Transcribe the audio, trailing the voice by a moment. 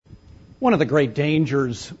One of the great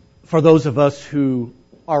dangers for those of us who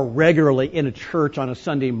are regularly in a church on a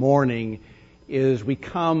Sunday morning is we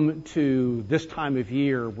come to this time of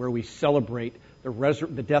year where we celebrate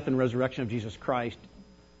the death and resurrection of Jesus Christ,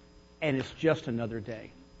 and it's just another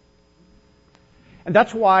day. And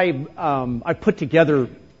that's why I put together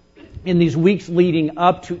in these weeks leading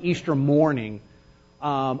up to Easter morning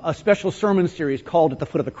a special sermon series called At the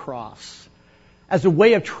Foot of the Cross, as a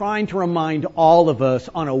way of trying to remind all of us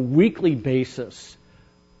on a weekly basis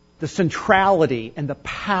the centrality and the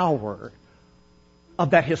power of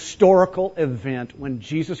that historical event when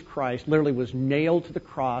Jesus Christ literally was nailed to the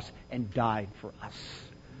cross and died for us.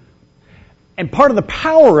 And part of the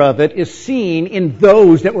power of it is seen in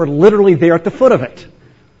those that were literally there at the foot of it.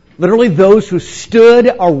 Literally those who stood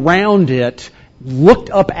around it, looked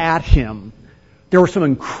up at Him. There were some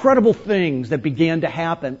incredible things that began to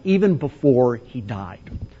happen even before He died.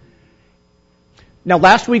 Now,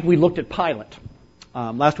 last week we looked at Pilate.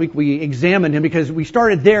 Last week we examined him because we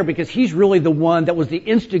started there because he's really the one that was the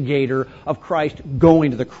instigator of Christ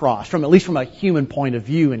going to the cross, at least from a human point of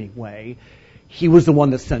view anyway. He was the one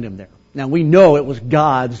that sent him there. Now, we know it was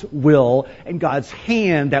God's will and God's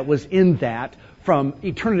hand that was in that from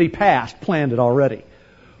eternity past, planned it already.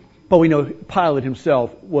 But we know Pilate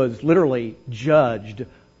himself was literally judged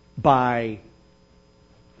by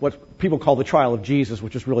what people call the trial of Jesus,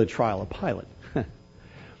 which is really the trial of Pilate.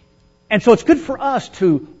 And so it's good for us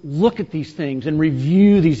to look at these things and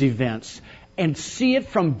review these events and see it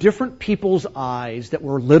from different people's eyes that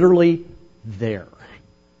were literally there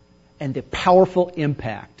and the powerful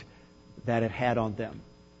impact that it had on them.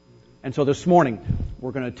 And so this morning,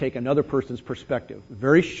 we're going to take another person's perspective.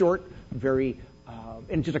 Very short,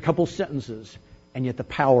 in just a couple sentences, and yet the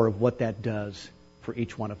power of what that does for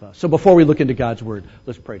each one of us. So before we look into God's Word,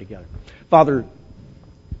 let's pray together. Father,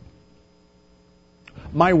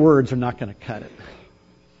 my words are not going to cut it.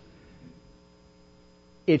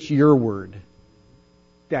 It's your Word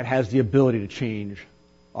that has the ability to change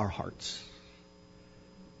our hearts.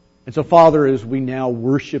 And so, Father, as we now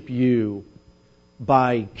worship you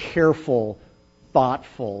by careful,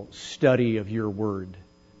 thoughtful study of your Word,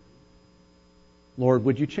 Lord,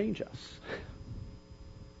 would you change us?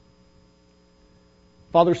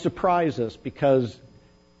 Father, surprise us, because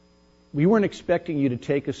we weren't expecting you to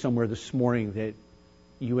take us somewhere this morning that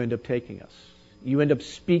you end up taking us. You end up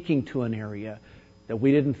speaking to an area that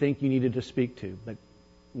we didn't think you needed to speak to, but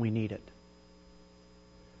we need it.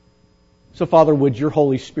 So, Father, would your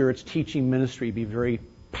Holy Spirit's teaching ministry be very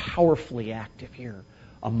powerfully active here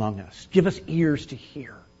among us. Give us ears to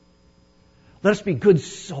hear. Let us be good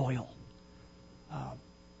soil,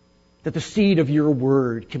 that the seed of your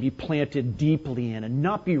word can be planted deeply in and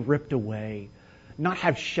not be ripped away, not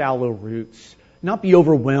have shallow roots, not be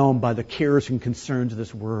overwhelmed by the cares and concerns of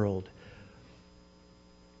this world,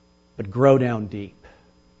 but grow down deep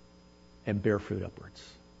and bear fruit upwards.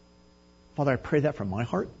 Father, I pray that from my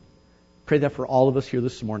heart. Pray that for all of us here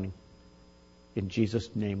this morning. In Jesus'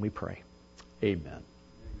 name we pray. Amen.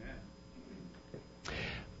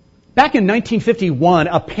 Back in 1951,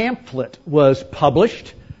 a pamphlet was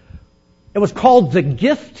published. It was called The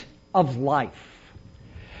Gift of Life.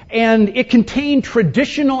 And it contained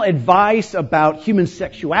traditional advice about human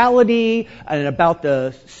sexuality and about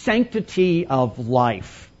the sanctity of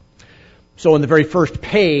life. So in the very first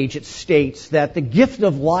page, it states that the gift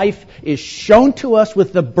of life is shown to us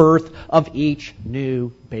with the birth of each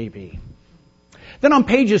new baby. Then on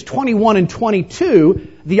pages 21 and 22,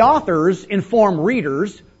 the authors inform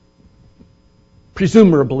readers,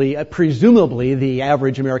 presumably the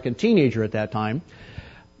average American teenager at that time,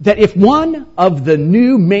 that if one of the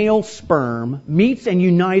new male sperm meets and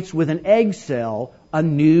unites with an egg cell, a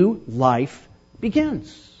new life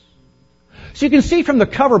begins. So you can see from the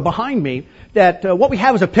cover behind me that what we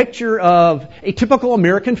have is a picture of a typical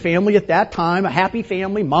American family at that time, a happy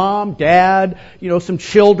family, mom, dad, some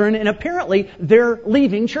children, and apparently they're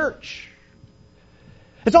leaving church.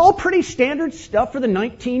 It's all pretty standard stuff for the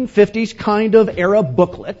 1950s kind of era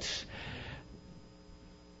booklets,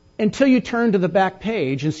 until you turn to the back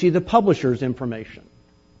page and see the publisher's information,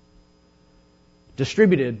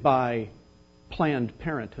 distributed by Planned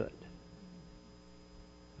Parenthood.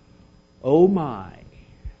 Oh my,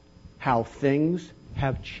 how things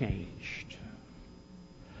have changed.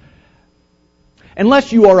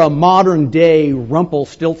 Unless you are a modern day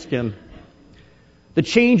Rumpelstiltskin, the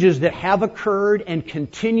changes that have occurred and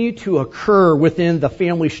continue to occur within the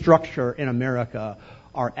family structure in America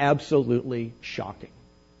are absolutely shocking.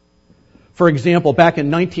 For example, back in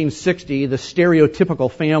 1960, the stereotypical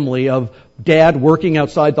family of dad working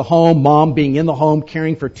outside the home, mom being in the home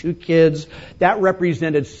caring for 2 kids, that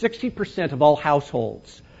represented 60% of all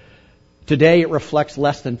households. Today, it reflects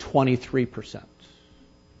less than 23%.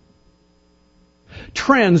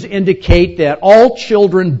 Trends indicate that all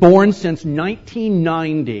children born since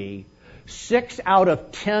 1990, 6 out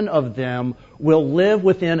of 10 of them will live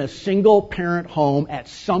within a single-parent home at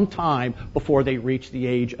some time before they reach the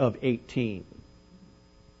age of 18.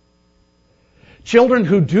 Children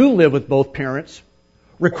who do live with both parents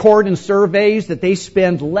record in surveys that they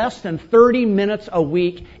spend less than 30 minutes a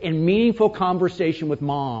week in meaningful conversation with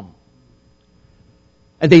mom.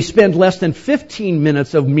 And they spend less than 15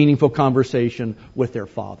 minutes of meaningful conversation with their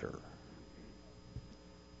father.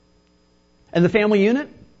 And the family unit?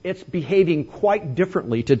 It's behaving quite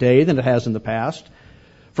differently today than it has in the past.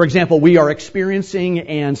 For example, we are experiencing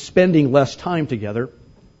and spending less time together.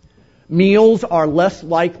 Meals are less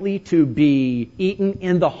likely to be eaten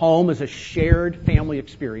in the home as a shared family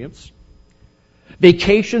experience.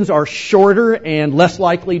 Vacations are shorter and less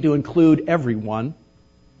likely to include everyone.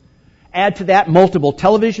 Add to that multiple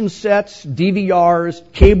television sets, DVRs,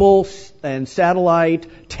 cable and satellite,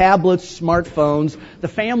 tablets, smartphones. The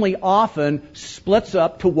family often splits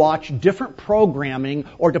up to watch different programming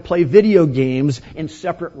or to play video games in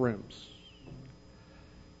separate rooms.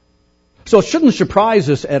 So it shouldn't surprise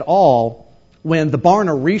us at all when the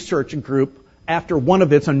Barna Research Group, after one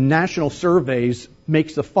of its national surveys,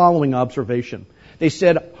 makes the following observation. They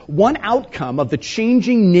said, one outcome of the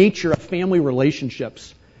changing nature of family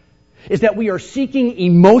relationships is that we are seeking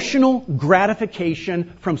emotional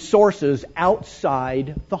gratification from sources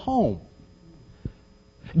outside the home.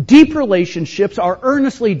 Deep relationships are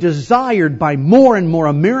earnestly desired by more and more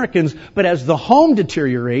Americans, but as the home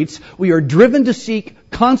deteriorates, we are driven to seek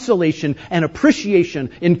consolation and appreciation,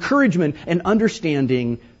 encouragement and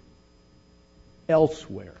understanding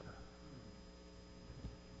elsewhere.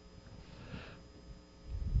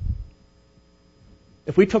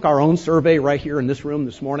 If we took our own survey right here in this room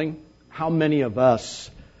this morning, how many of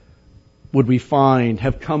us would we find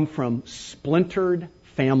have come from splintered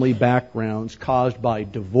family backgrounds caused by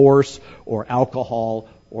divorce or alcohol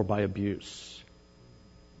or by abuse?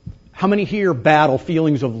 How many here battle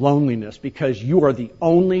feelings of loneliness because you are the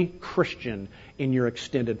only Christian in your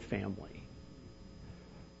extended family?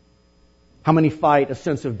 How many fight a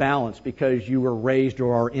sense of balance because you were raised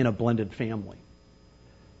or are in a blended family?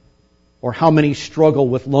 Or how many struggle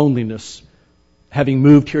with loneliness having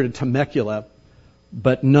moved here to Temecula,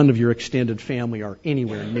 but none of your extended family are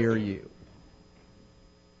anywhere near you?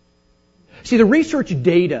 See, the research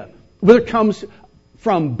data, whether it comes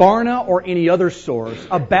from Barna or any other source,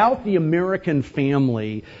 about the American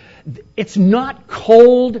family, it's not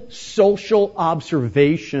cold social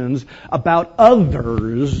observations about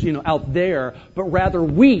others, out there, but rather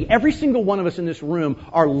we, every single one of us in this room,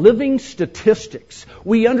 are living statistics.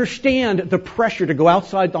 We understand the pressure to go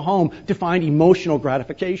outside the home to find emotional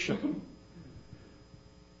gratification.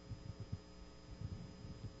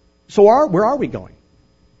 So where are we going?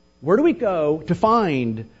 Where do we go to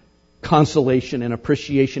find consolation and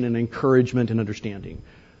appreciation and encouragement and understanding?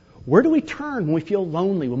 Where do we turn when we feel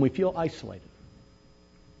lonely, when we feel isolated?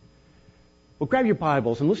 Well, grab your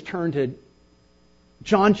Bibles and let's turn to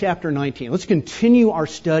John chapter 19. Let's continue our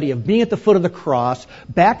study of being at the foot of the cross,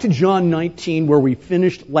 back to John 19 where we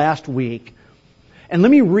finished last week. And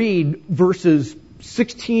let me read verses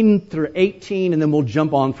 16 through 18, and then we'll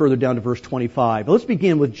jump on further down to verse 25. Let's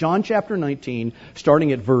begin with John chapter 19,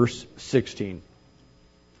 starting at verse 16.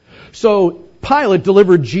 So Pilate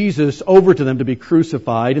delivered Jesus over to them to be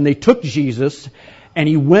crucified, and they took Jesus, and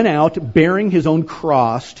he went out bearing his own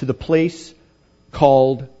cross to the place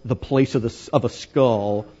called the place of a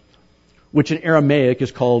skull, which in Aramaic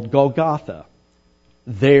is called Golgotha.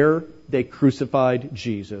 There they crucified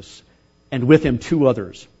Jesus, and with him 2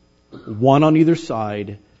 others, one on either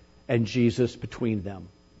side, and Jesus between them.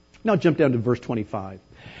 Now jump down to verse 25.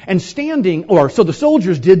 And so the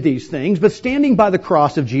soldiers did these things, but standing by the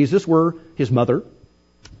cross of Jesus were his mother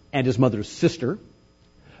and his mother's sister,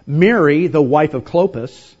 Mary, the wife of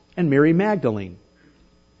Clopas, and Mary Magdalene.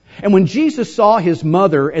 And when Jesus saw his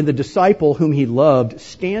mother and the disciple whom he loved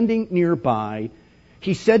standing nearby,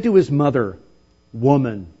 he said to his mother,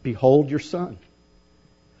 "Woman, behold your son."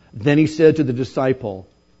 Then he said to the disciple,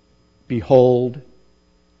 "Behold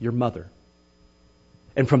your mother."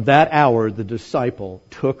 And from that hour, the disciple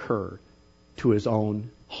took her to his own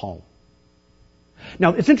home.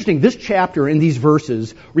 Now, it's interesting. This chapter in these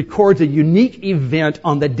verses records a unique event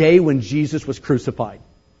on the day when Jesus was crucified.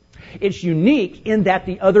 It's unique in that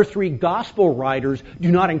the other three gospel writers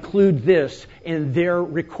do not include this in their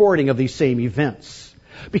recording of these same events.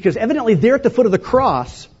 Because evidently there at the foot of the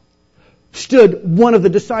cross stood one of the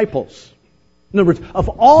disciples. In other words, of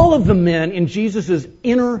all of the men in Jesus'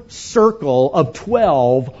 inner circle of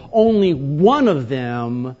 12, only one of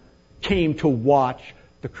them came to watch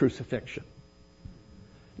the crucifixion.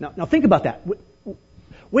 Now think about that.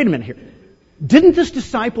 Wait a minute here. Didn't this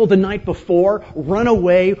disciple the night before run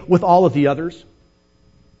away with all of the others?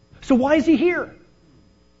 So why is he here?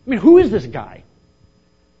 I mean, who is this guy?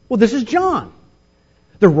 Well, this is John,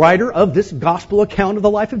 the writer of this gospel account of the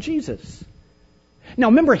life of Jesus. Now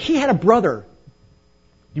remember, he had a brother.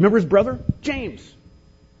 You remember his brother? James.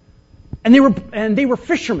 And they were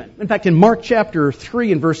fishermen. In fact, in Mark chapter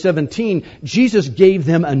 3 and verse 17, Jesus gave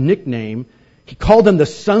them a nickname. He called them the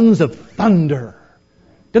Sons of Thunder.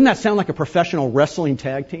 Doesn't that sound like a professional wrestling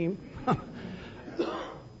tag team?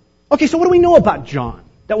 Okay, so what do we know about John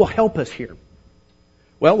that will help us here?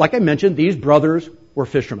 Well, like I mentioned, these brothers were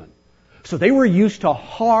fishermen. So they were used to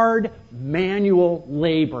hard manual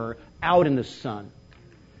labor out in the sun.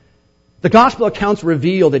 The gospel accounts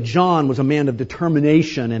reveal that John was a man of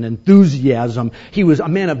determination and enthusiasm. He was a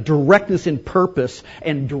man of directness in purpose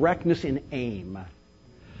and directness in aim.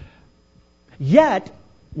 Yet,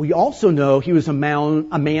 we also know he was a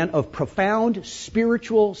man of profound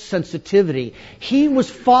spiritual sensitivity. He was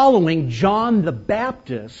following John the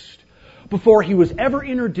Baptist before he was ever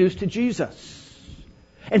introduced to Jesus.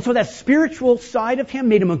 And so that spiritual side of him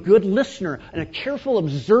made him a good listener and a careful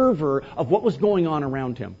observer of what was going on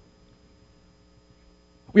around him.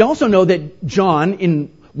 We also know that John, in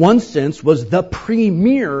one sense, was the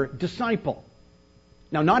premier disciple.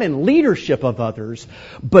 Now, not in leadership of others,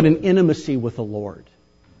 but in intimacy with the Lord.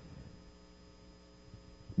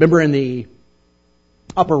 Remember in the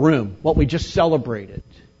upper room, what we just celebrated,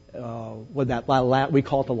 we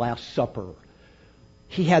call it the Last Supper.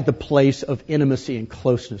 He had the place of intimacy and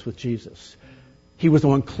closeness with Jesus. He was the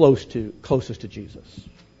one closest to Jesus.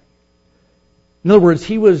 In other words,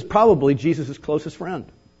 he was probably Jesus' closest friend.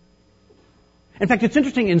 In fact, it's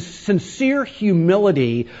interesting, in sincere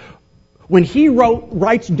humility, when he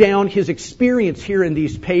writes down his experience here in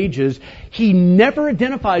these pages, he never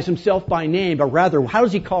identifies himself by name, but rather, how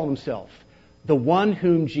does he call himself? The one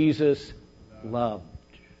whom Jesus loved.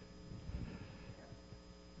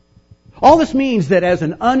 All this means that as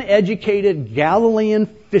an uneducated Galilean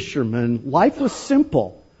fisherman, life was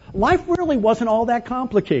simple. Life really wasn't all that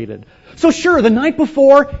complicated. So sure, the night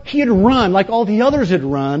before, he had run like all the others had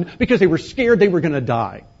run because they were scared they were going to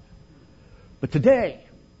die. But today,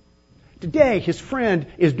 his friend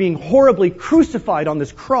is being horribly crucified on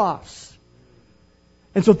this cross.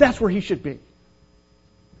 And so that's where he should be.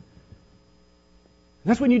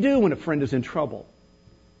 That's what you do when a friend is in trouble.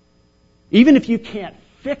 Even if you can't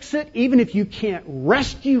fix it, even if you can't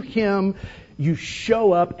rescue him, you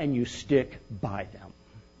show up and you stick by them.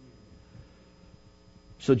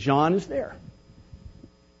 So John is there,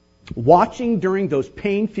 watching during those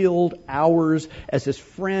pain-filled hours as his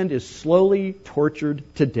friend is slowly tortured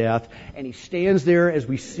to death. And he stands there, as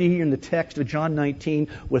we see in the text of John 19,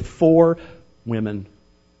 with 4 women.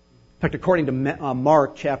 In fact, according to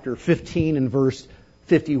Mark chapter 15 and verse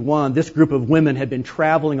 51, this group of women had been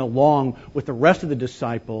traveling along with the rest of the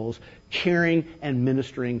disciples, caring and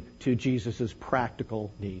ministering to Jesus'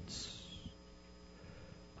 practical needs.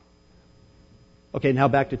 Okay, now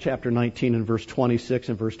back to chapter 19 and verse 26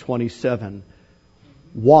 and verse 27.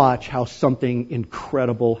 Watch how something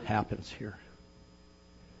incredible happens here.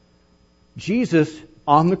 Jesus,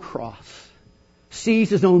 on the cross, sees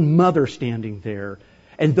his own mother standing there,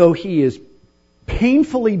 and though he is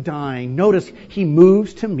painfully dying, notice he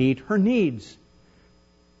moves to meet her needs.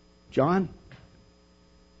 John,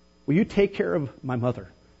 will you take care of my mother?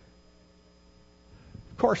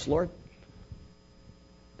 Of course, Lord.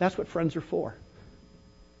 That's what friends are for.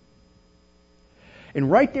 And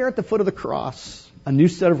right there at the foot of the cross, a new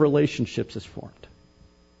set of relationships is formed.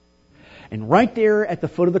 And right there at the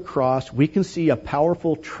foot of the cross, we can see a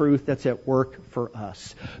powerful truth that's at work for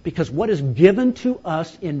us. Because what is given to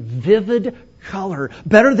us in vivid color,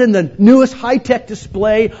 better than the newest high-tech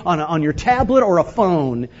display on your tablet or a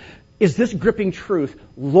phone, is this gripping truth.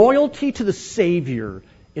 Loyalty to the Savior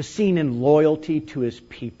is seen in loyalty to His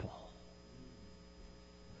people.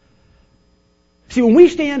 See, when we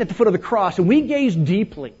stand at the foot of the cross and we gaze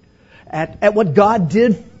deeply at what God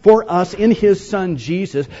did for us in His Son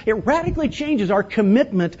Jesus, it radically changes our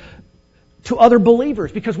commitment to other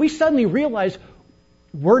believers, because we suddenly realize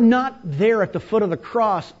we're not there at the foot of the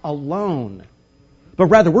cross alone, but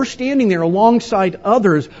rather we're standing there alongside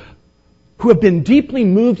others who have been deeply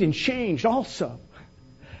moved and changed also.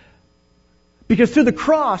 Because through the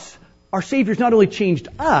cross, our Savior's not only changed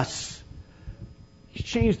us, He's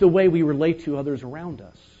changed the way we relate to others around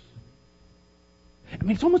us. I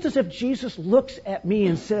mean, it's almost as if Jesus looks at me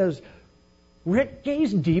and says, Rick,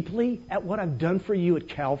 gaze deeply at what I've done for you at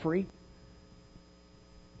Calvary.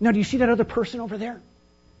 Now, do you see that other person over there?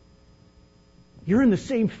 You're in the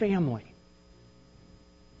same family.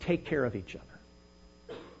 Take care of each other.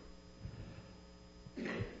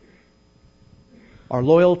 Our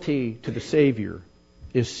loyalty to the Savior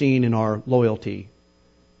is seen in our loyalty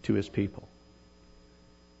to His people.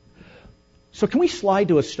 So can we slide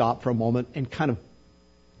to a stop for a moment and kind of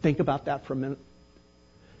think about that for a minute?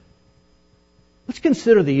 Let's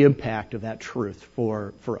consider the impact of that truth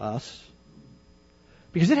for us.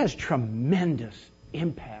 Because it has tremendous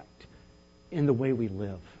impact in the way we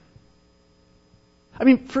live. I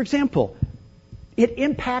mean, for example, it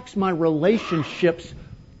impacts my relationships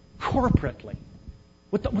corporately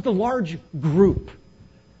with the large group.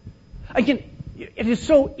 Again, it is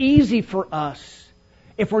so easy for us,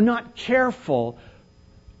 if we're not careful,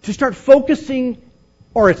 to start focusing,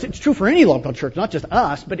 or it's true for any local church, not just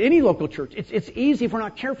us, but any local church. It's easy if we're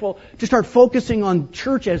not careful to start focusing on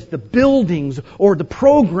church as the buildings or the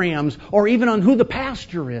programs or even on who the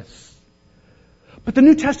pastor is. But the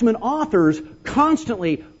New Testament authors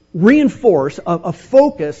constantly reinforce a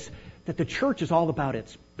focus that the church is all about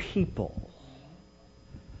its people.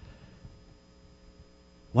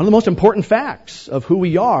 One of the most important facts of who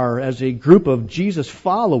we are as a group of Jesus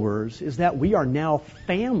followers is that we are now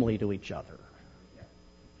family to each other.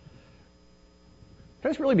 Can I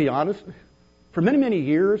just really be honest? For many, many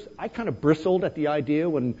years, I kind of bristled at the idea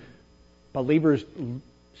when believers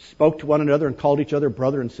spoke to one another and called each other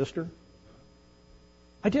brother and sister.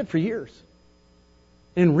 I did for years.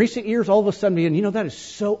 In recent years, all of a sudden, that is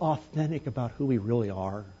so authentic about who we really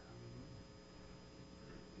are.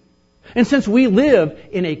 And since we live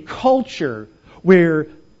in a culture where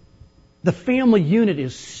the family unit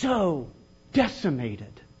is so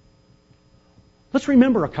decimated, let's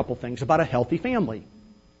remember a couple things about a healthy family.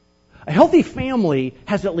 A healthy family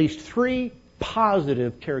has at least 3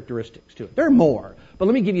 positive characteristics to it. There are more, but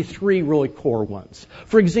let me give you 3 really core ones.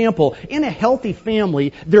 For example, in a healthy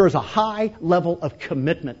family, there is a high level of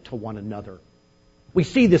commitment to one another. We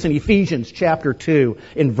see this in Ephesians chapter 2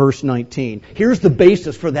 in verse 19. Here's the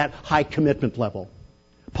basis for that high commitment level.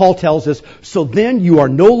 Paul tells us, so then you are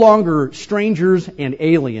no longer strangers and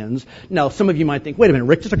aliens. Now, some of you might think, wait a minute,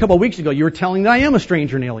 Rick, just a couple of weeks ago you were telling that I am a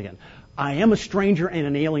stranger and alien. I am a stranger and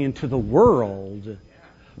an alien to the world,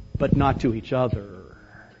 but not to each other.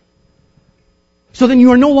 So then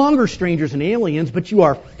you are no longer strangers and aliens, but you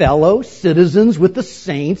are fellow citizens with the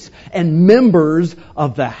saints and members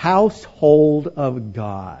of the household of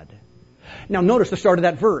God. Now notice the start of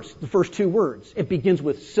that verse, the first 2 words. It begins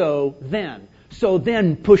with so then. So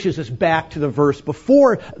then pushes us back to the verse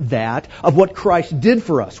before that of what Christ did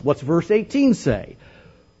for us. What's verse 18 say?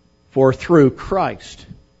 For through Christ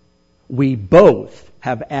we both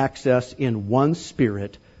have access in one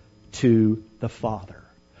Spirit to the Father.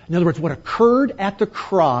 In other words, what occurred at the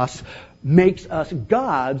cross makes us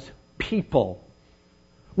God's people.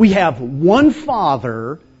 We have one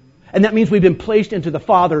Father, and that means we've been placed into the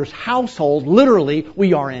Father's household. Literally,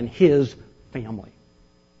 we are in His family.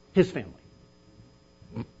 His family.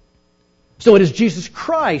 So it is Jesus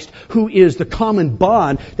Christ who is the common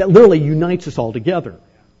bond that literally unites us all together.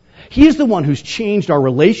 He is the one who's changed our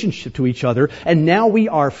relationship to each other, and now we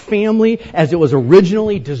are family as it was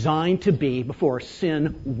originally designed to be before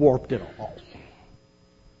sin warped it all.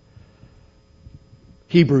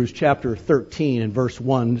 Hebrews chapter 13 and verse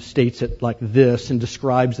 1 states it like this and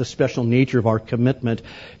describes the special nature of our commitment.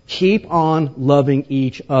 Keep on loving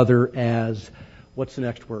each other as, what's the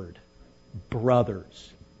next word? Brothers.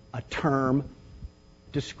 A term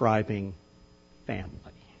describing family.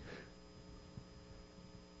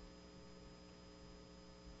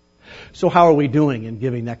 So how are we doing in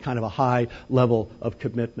giving that kind of a high level of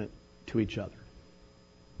commitment to each other?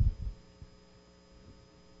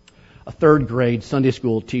 A 3rd grade Sunday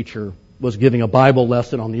school teacher was giving a Bible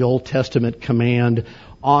lesson on the Old Testament command,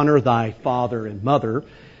 honor thy father and mother.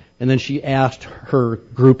 And then she asked her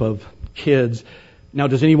group of kids, now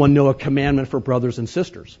does anyone know a commandment for brothers and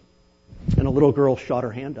sisters? And a little girl shot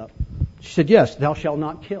her hand up. She said, yes, thou shalt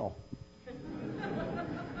not kill.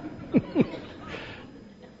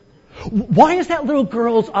 Why is that little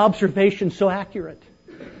girl's observation so accurate?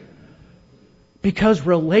 Because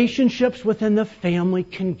relationships within the family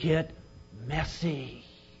can get messy.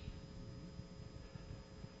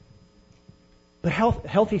 But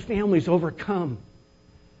healthy families overcome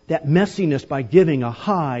that messiness by giving a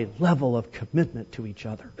high level of commitment to each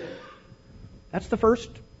other. That's the first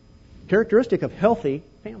characteristic of healthy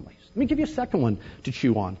families. Let me give you a second one to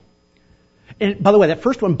chew on. And by the way, that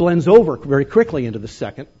first one blends over very quickly into the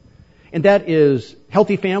second. And that is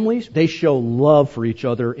healthy families, they show love for each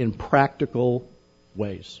other in practical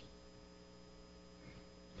ways.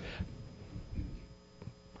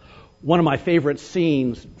 One of my favorite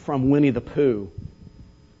scenes from Winnie the Pooh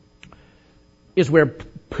is where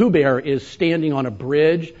Pooh Bear is standing on a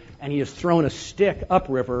bridge and he has thrown a stick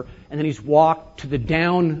upriver, and then he's walked to the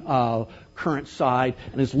down current side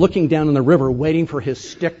and is looking down in the river waiting for his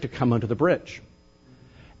stick to come onto the bridge.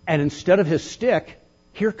 And instead of his stick,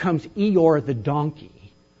 here comes Eeyore the donkey,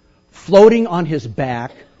 floating on his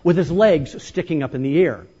back with his legs sticking up in the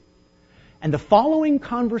air. And the following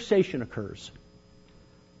conversation occurs.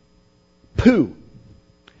 Pooh,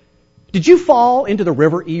 did you fall into the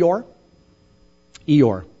river, Eeyore?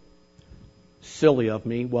 Eeyore, silly of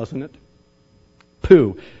me, wasn't it?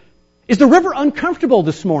 Pooh, is the river uncomfortable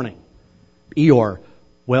this morning? Eeyore,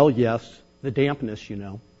 well, yes, the dampness, you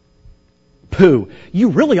know. Pooh, you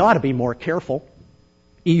really ought to be more careful.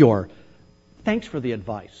 Eeyore, thanks for the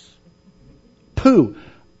advice. Pooh,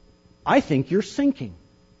 I think you're sinking.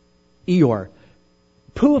 Eeyore,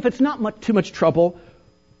 Pooh, if it's not too much trouble,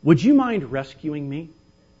 would you mind rescuing me?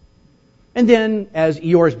 And then, as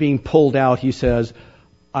Eeyore is being pulled out, he says,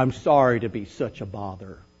 I'm sorry to be such a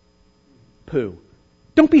bother. Pooh,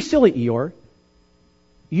 don't be silly, Eeyore.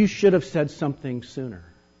 You should have said something sooner.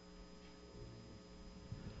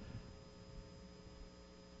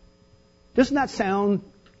 Doesn't that sound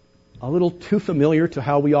a little too familiar to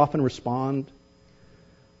how we often respond?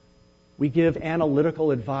 We give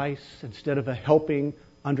analytical advice instead of a helping,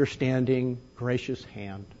 understanding, gracious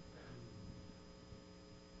hand.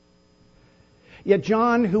 Yet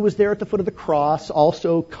John, who was there at the foot of the cross,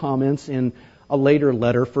 also comments in a later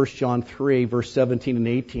letter, 1 John 3, verse 17 and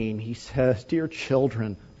 18. He says, Dear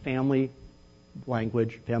children, family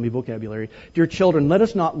language, family vocabulary, dear children, let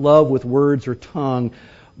us not love with words or tongue,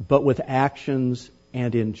 but with actions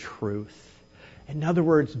and in truth. In other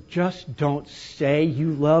words, just don't say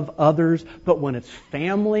you love others, but when it's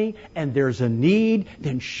family and there's a need,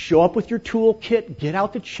 then show up with your toolkit, get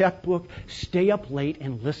out the checkbook, stay up late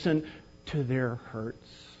and listen to their hurts.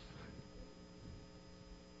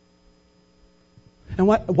 And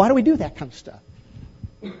why do we do that kind of stuff?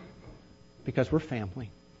 Because we're family.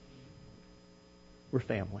 We're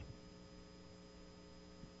family.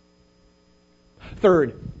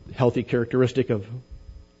 Third healthy characteristic of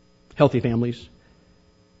healthy families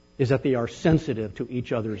is that they are sensitive to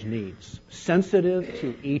each other's needs. Sensitive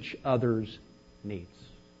to each other's needs.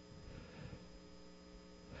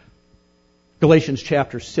 Galatians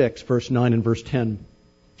chapter 6, verse 9 and verse 10.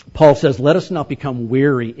 Paul says, let us not become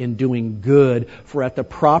weary in doing good, for at the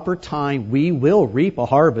proper time we will reap a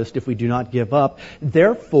harvest if we do not give up.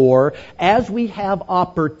 Therefore, as we have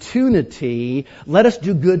opportunity, let us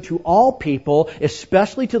do good to all people,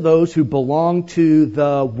 especially to those who belong to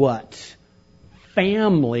the what?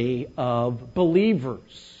 Family of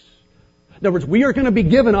believers. In other words, we are going to be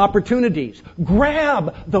given opportunities.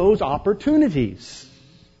 Grab those opportunities.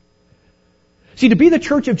 See, to be the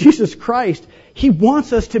church of Jesus Christ, He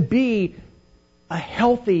wants us to be a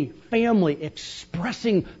healthy family,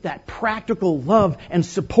 expressing that practical love and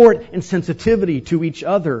support and sensitivity to each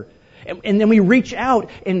other. And then we reach out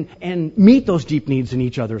and meet those deep needs in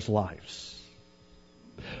each other's lives.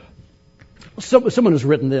 Someone has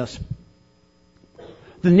written this.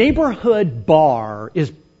 The neighborhood bar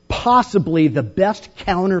is possibly the best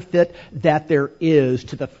counterfeit that there is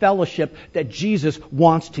to the fellowship that Jesus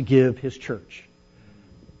wants to give His church.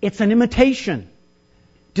 It's an imitation,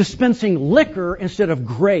 dispensing liquor instead of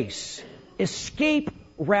grace, escape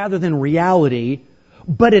rather than reality,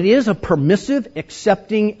 but it is a permissive,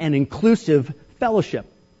 accepting, and inclusive fellowship.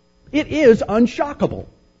 It is unshockable.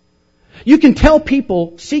 You can tell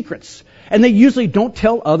people secrets, and they usually don't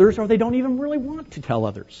tell others, or they don't even really want to tell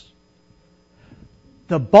others.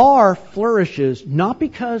 The bar flourishes not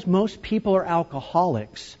because most people are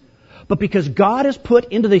alcoholics, but because God has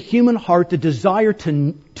put into the human heart the desire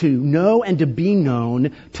to know and to be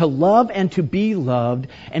known, to love and to be loved,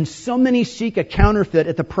 and so many seek a counterfeit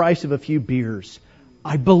at the price of a few beers.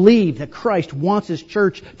 I believe that Christ wants His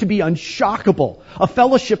church to be unshockable, a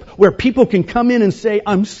fellowship where people can come in and say,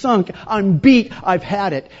 I'm sunk, I'm beat, I've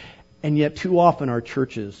had it. And yet too often our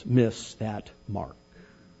churches miss that mark.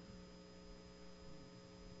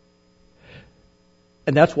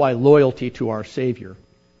 And that's why loyalty to our Savior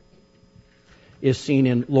is seen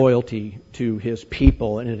in loyalty to His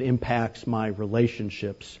people, and it impacts my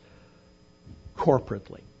relationships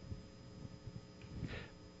corporately.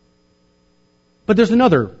 But there's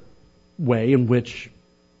another way in which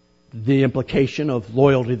the implication of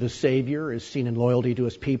loyalty to the Savior is seen in loyalty to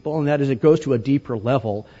His people, and that is it goes to a deeper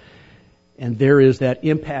level, and there is that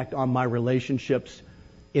impact on my relationships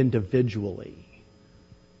individually.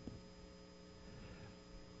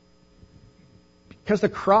 Because the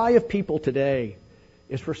cry of people today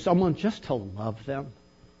is for someone just to love them.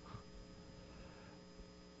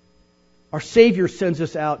 Our Savior sends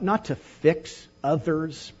us out not to fix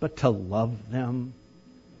others, but to love them.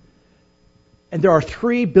 And there are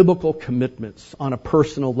 3 biblical commitments on a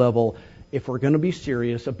personal level if we're going to be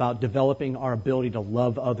serious about developing our ability to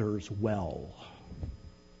love others well.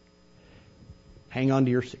 Hang on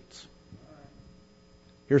to your seats.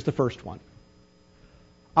 Here's the first one.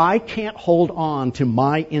 I can't hold on to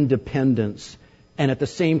my independence and at the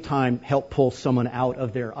same time help pull someone out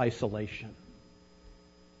of their isolation.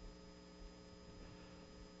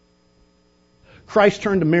 Christ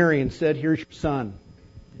turned to Mary and said, "Here's your son,"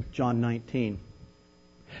 John 19.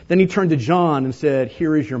 Then He turned to John and said,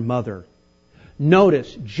 "Here is your mother."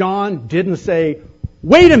 Notice, John didn't say,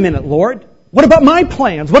 "Wait a minute, Lord. What about my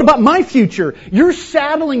plans? What about my future? You're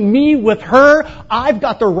saddling me with her. I've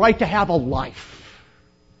got the right to have a life."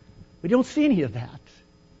 We don't see any of that.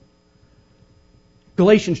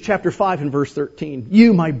 Galatians chapter 5 and verse 13.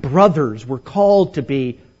 "You, my brothers, were called to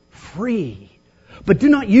be free. But do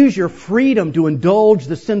not use your freedom to indulge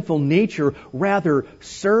the sinful nature. Rather,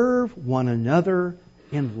 serve one another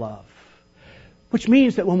in love." Which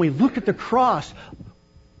means that when we look at the cross,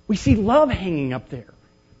 we see love hanging up there.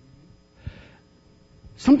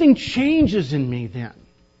 Something changes in me then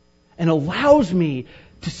and allows me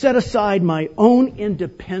to set aside my own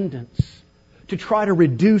independence to try to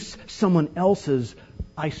reduce someone else's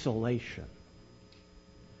isolation.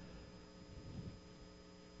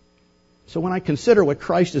 So when I consider what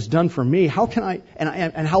Christ has done for me, how can I,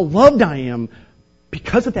 and how loved I am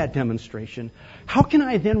because of that demonstration, how can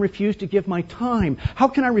I then refuse to give my time? How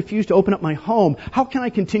can I refuse to open up my home? How can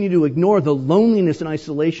I continue to ignore the loneliness and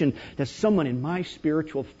isolation that someone in my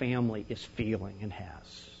spiritual family is feeling and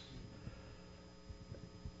has?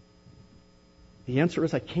 The answer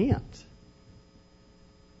is I can't.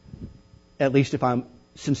 At least if I'm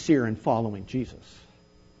sincere in following Jesus.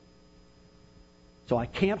 So I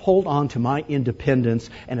can't hold on to my independence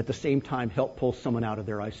and at the same time help pull someone out of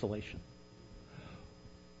their isolation.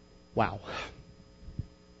 Wow.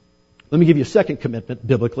 Let me give you a second commitment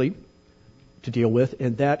biblically to deal with,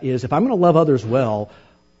 and that is if I'm going to love others well,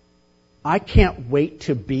 I can't wait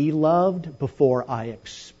to be loved before I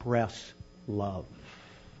express love.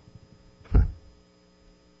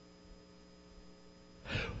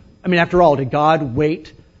 I mean, after all, did God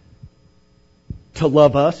wait to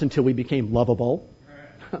love us until we became lovable?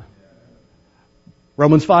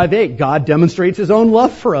 Romans 5:8, God demonstrates His own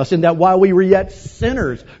love for us in that while we were yet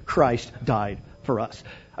sinners, Christ died for us.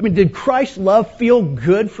 I mean, did Christ's love feel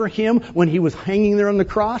good for Him when He was hanging there on the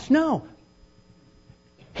cross? No.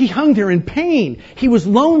 He hung there in pain. He was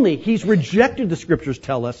lonely. He's rejected, the Scriptures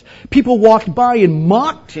tell us. People walked by and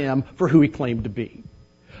mocked Him for who He claimed to be.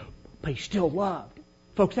 But He still loved.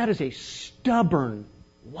 Folks, that is a stubborn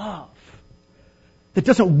love that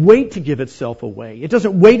doesn't wait to give itself away. It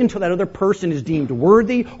doesn't wait until that other person is deemed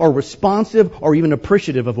worthy or responsive or even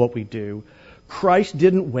appreciative of what we do. Christ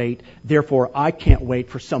didn't wait, therefore I can't wait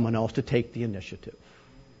for someone else to take the initiative.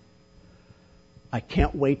 I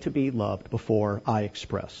can't wait to be loved before I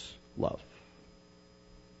express love.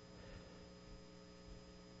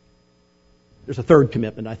 There's a third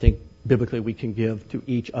commitment I think biblically we can give to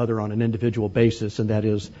each other on an individual basis, and that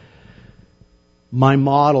is my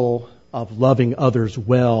model of loving others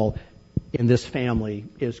well in this family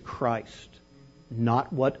is Christ,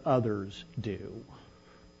 not what others do.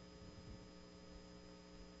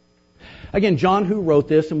 Again, John, who wrote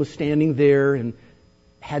this and was standing there and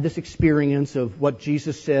had this experience of what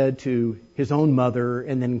Jesus said to his own mother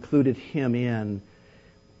and then included him in,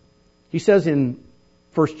 he says in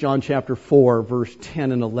 1 John chapter 4, verse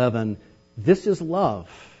 10 and 11, "This is love.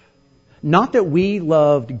 Not that we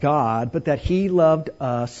loved God, but that He loved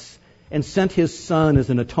us and sent His Son as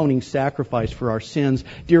an atoning sacrifice for our sins."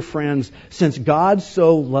 Dear friends, since God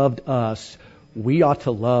so loved us, we ought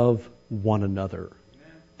to love one another.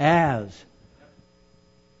 As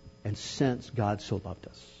and since God so loved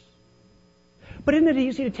us. But isn't it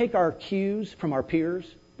easy to take our cues from our peers?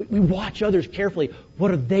 We watch others carefully.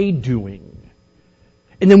 What are they doing?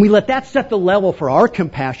 And then we let that set the level for our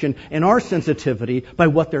compassion and our sensitivity by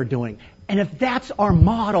what they're doing. And if that's our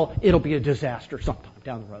model, it'll be a disaster sometime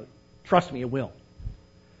down the road. Trust me, it will.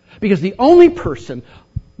 Because the only person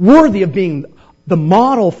worthy of being the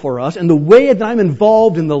model for us and the way that I'm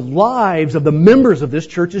involved in the lives of the members of this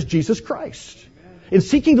church is Jesus Christ. In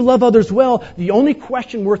seeking to love others well, the only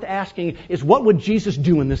question worth asking is, what would Jesus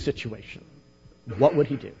do in this situation? What would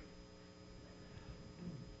he do?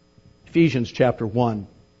 Ephesians chapter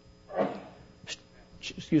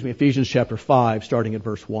 5, starting at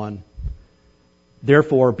verse 1.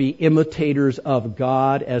 Therefore, be imitators of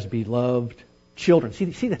God as beloved children.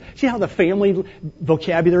 See how the family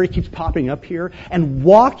vocabulary keeps popping up here? And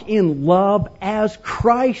walk in love as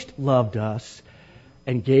Christ loved us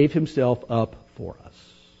and gave himself up for us.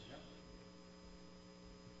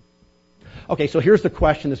 Okay, so here's the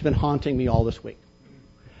question that's been haunting me all this week.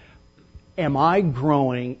 Am I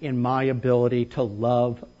growing in my ability to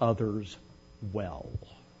love others well?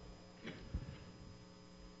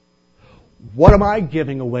 What am I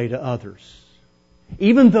giving away to others?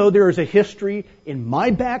 Even though there is a history in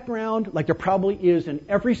my background, like there probably is in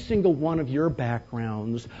every single one of your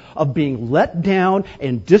backgrounds, of being let down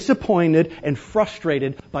and disappointed and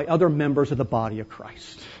frustrated by other members of the body of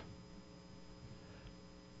Christ.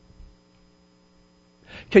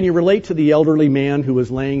 Can you relate to the elderly man who was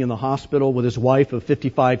laying in the hospital with his wife of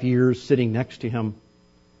 55 years sitting next to him?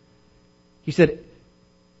 He said,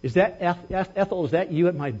 Ethel, is that you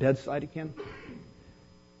at my bedside again?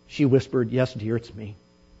 She whispered, yes, dear, it's me.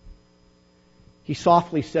 He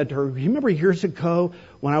softly said to her, remember years ago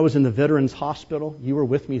when I was in the Veterans Hospital? You were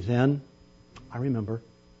with me then? I remember.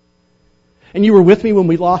 And you were with me when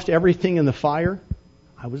we lost everything in the fire?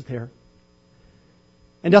 I was there.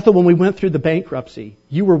 And Ethel, when we went through the bankruptcy,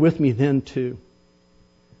 you were with me then too.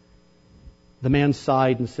 The man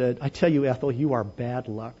sighed and said, I tell you, Ethel, you are bad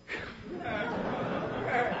luck.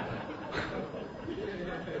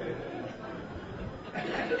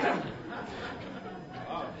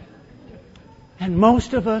 And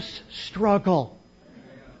most of us struggle.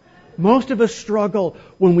 Most of us struggle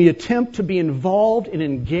when we attempt to be involved and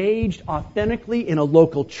engaged authentically in a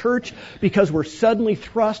local church because we're suddenly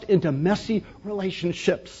thrust into messy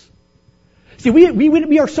relationships. See,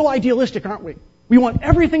 we are so idealistic, aren't we? We want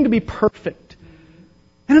everything to be perfect.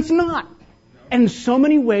 And it's not. And in so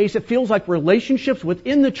many ways, it feels like relationships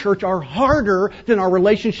within the church are harder than our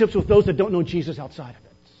relationships with those that don't know Jesus outside of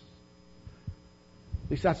it.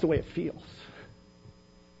 At least that's the way it feels.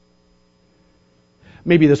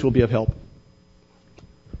 Maybe this will be of help.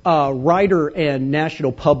 Writer and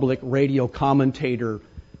National Public Radio commentator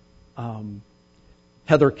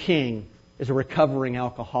Heather King is a recovering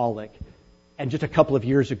alcoholic, and just a couple of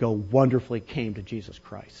years ago wonderfully came to Jesus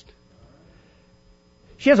Christ.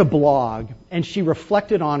 She has a blog, and she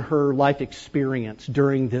reflected on her life experience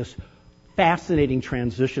during this fascinating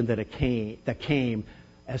transition that came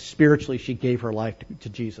as spiritually she gave her life to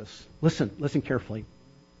Jesus. Listen carefully.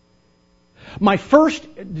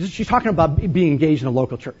 She's talking about being engaged in a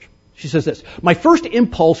local church. She says this, my first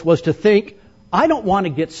impulse was to think, I don't want to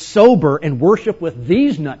get sober and worship with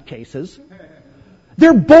these nutcases.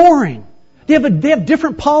 They're boring. They have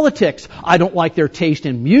different politics. I don't like their taste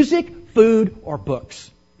in music, food, or books.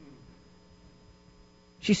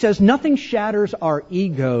 She says, nothing shatters our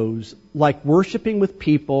egos like worshiping with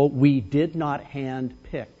people we did not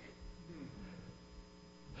handpick.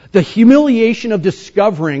 The humiliation of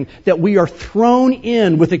discovering that we are thrown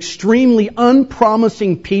in with extremely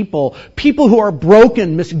unpromising people who are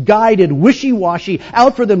broken, misguided, wishy-washy,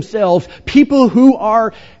 out for themselves, people who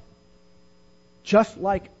are just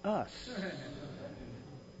like us.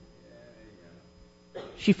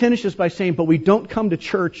 She finishes by saying, but we don't come to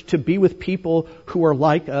church to be with people who are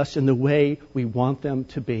like us in the way we want them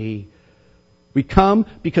to be. We come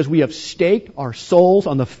because we have staked our souls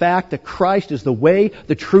on the fact that Christ is the way,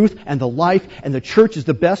 the truth, and the life, and the church is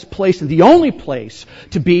the best place and the only place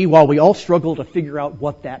to be while we all struggle to figure out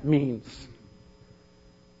what that means.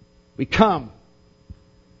 We come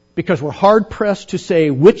because we're hard-pressed to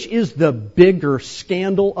say which is the bigger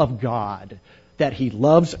scandal of God, that He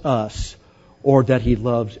loves us or that He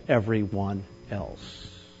loves everyone else.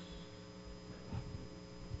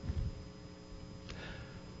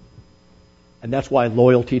 And that's why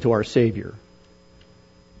loyalty to our Savior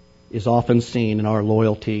is often seen in our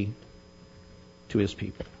loyalty to His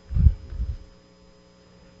people.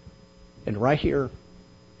 And right here,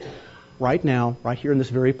 right now, right here in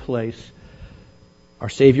this very place, our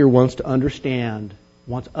Savior wants us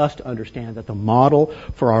to understand that the model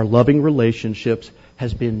for our loving relationships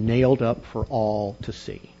has been nailed up for all to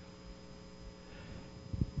see.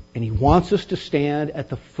 And He wants us to stand at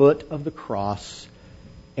the foot of the cross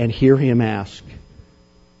and hear Him ask,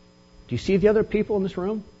 do you see the other people in this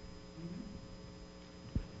room?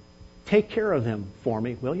 Take care of them for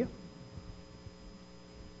me, will you?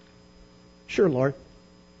 Sure, Lord.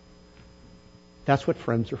 That's what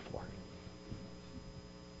friends are for.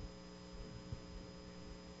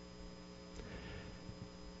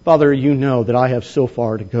 Father, you know that I have so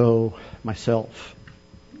far to go myself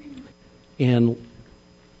in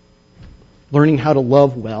learning how to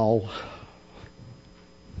love well.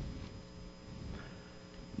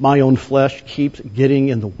 My own flesh keeps getting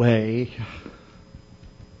in the way,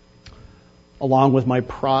 along with my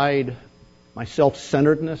pride, my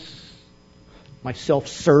self-centeredness, my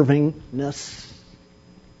self-servingness,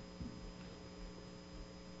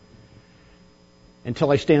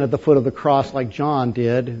 until I stand at the foot of the cross like John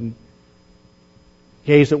did and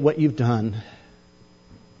gaze at what you've done.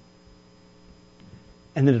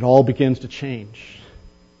 And then it all begins to change.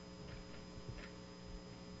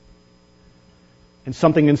 And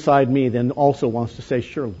something inside me then also wants to say,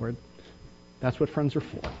 sure, Lord, that's what friends are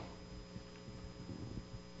for.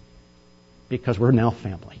 Because we're now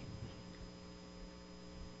family.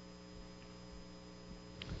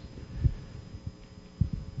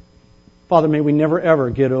 Father, may we never ever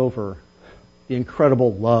get over the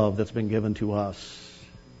incredible love that's been given to us.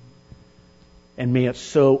 And may it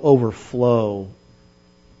so overflow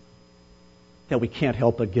that we can't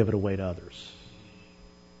help but give it away to others.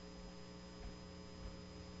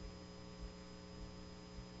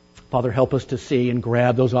 Father, help us to see and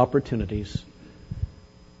grab those opportunities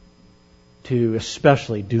to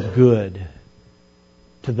especially do good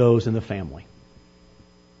to those in the family.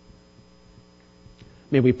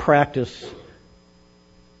 May we practice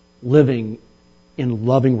living in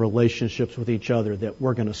loving relationships with each other that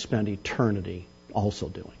we're going to spend eternity also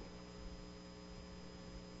doing.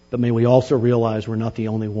 But may we also realize we're not the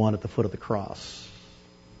only one at the foot of the cross.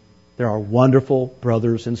 There are wonderful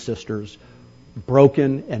brothers and sisters,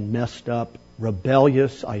 broken and messed up,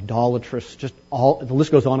 rebellious, idolatrous, just all, the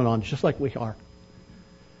list goes on, just like we are.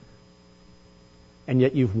 And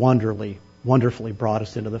yet you've wonderfully brought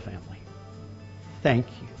us into the family. Thank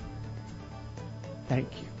you. Thank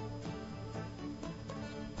you.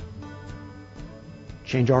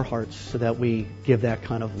 Change our hearts so that we give that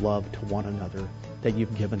kind of love to one another that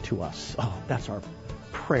you've given to us. Oh, that's our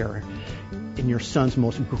prayer in your Son's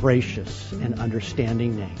most gracious and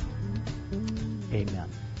understanding name. Amen.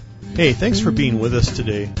 Hey, thanks for being with us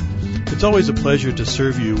today. It's always a pleasure to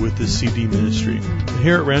serve you with this CD ministry. And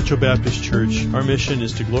here at Rancho Baptist Church, our mission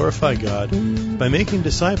is to glorify God by making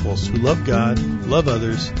disciples who love God, love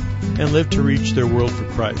others, and live to reach their world for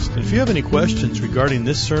Christ. And if you have any questions regarding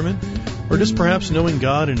this sermon, or just perhaps knowing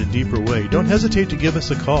God in a deeper way, don't hesitate to give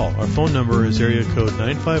us a call. Our phone number is area code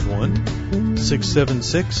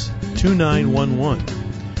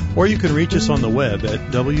 951-676-2911. Or you can reach us on the web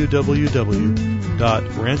at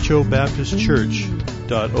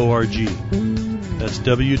www.ranchobaptistchurch.org. That's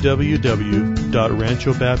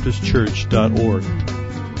www.ranchobaptistchurch.org.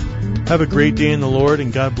 Have a great day in the Lord,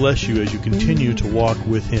 and God bless you as you continue to walk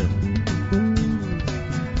with Him.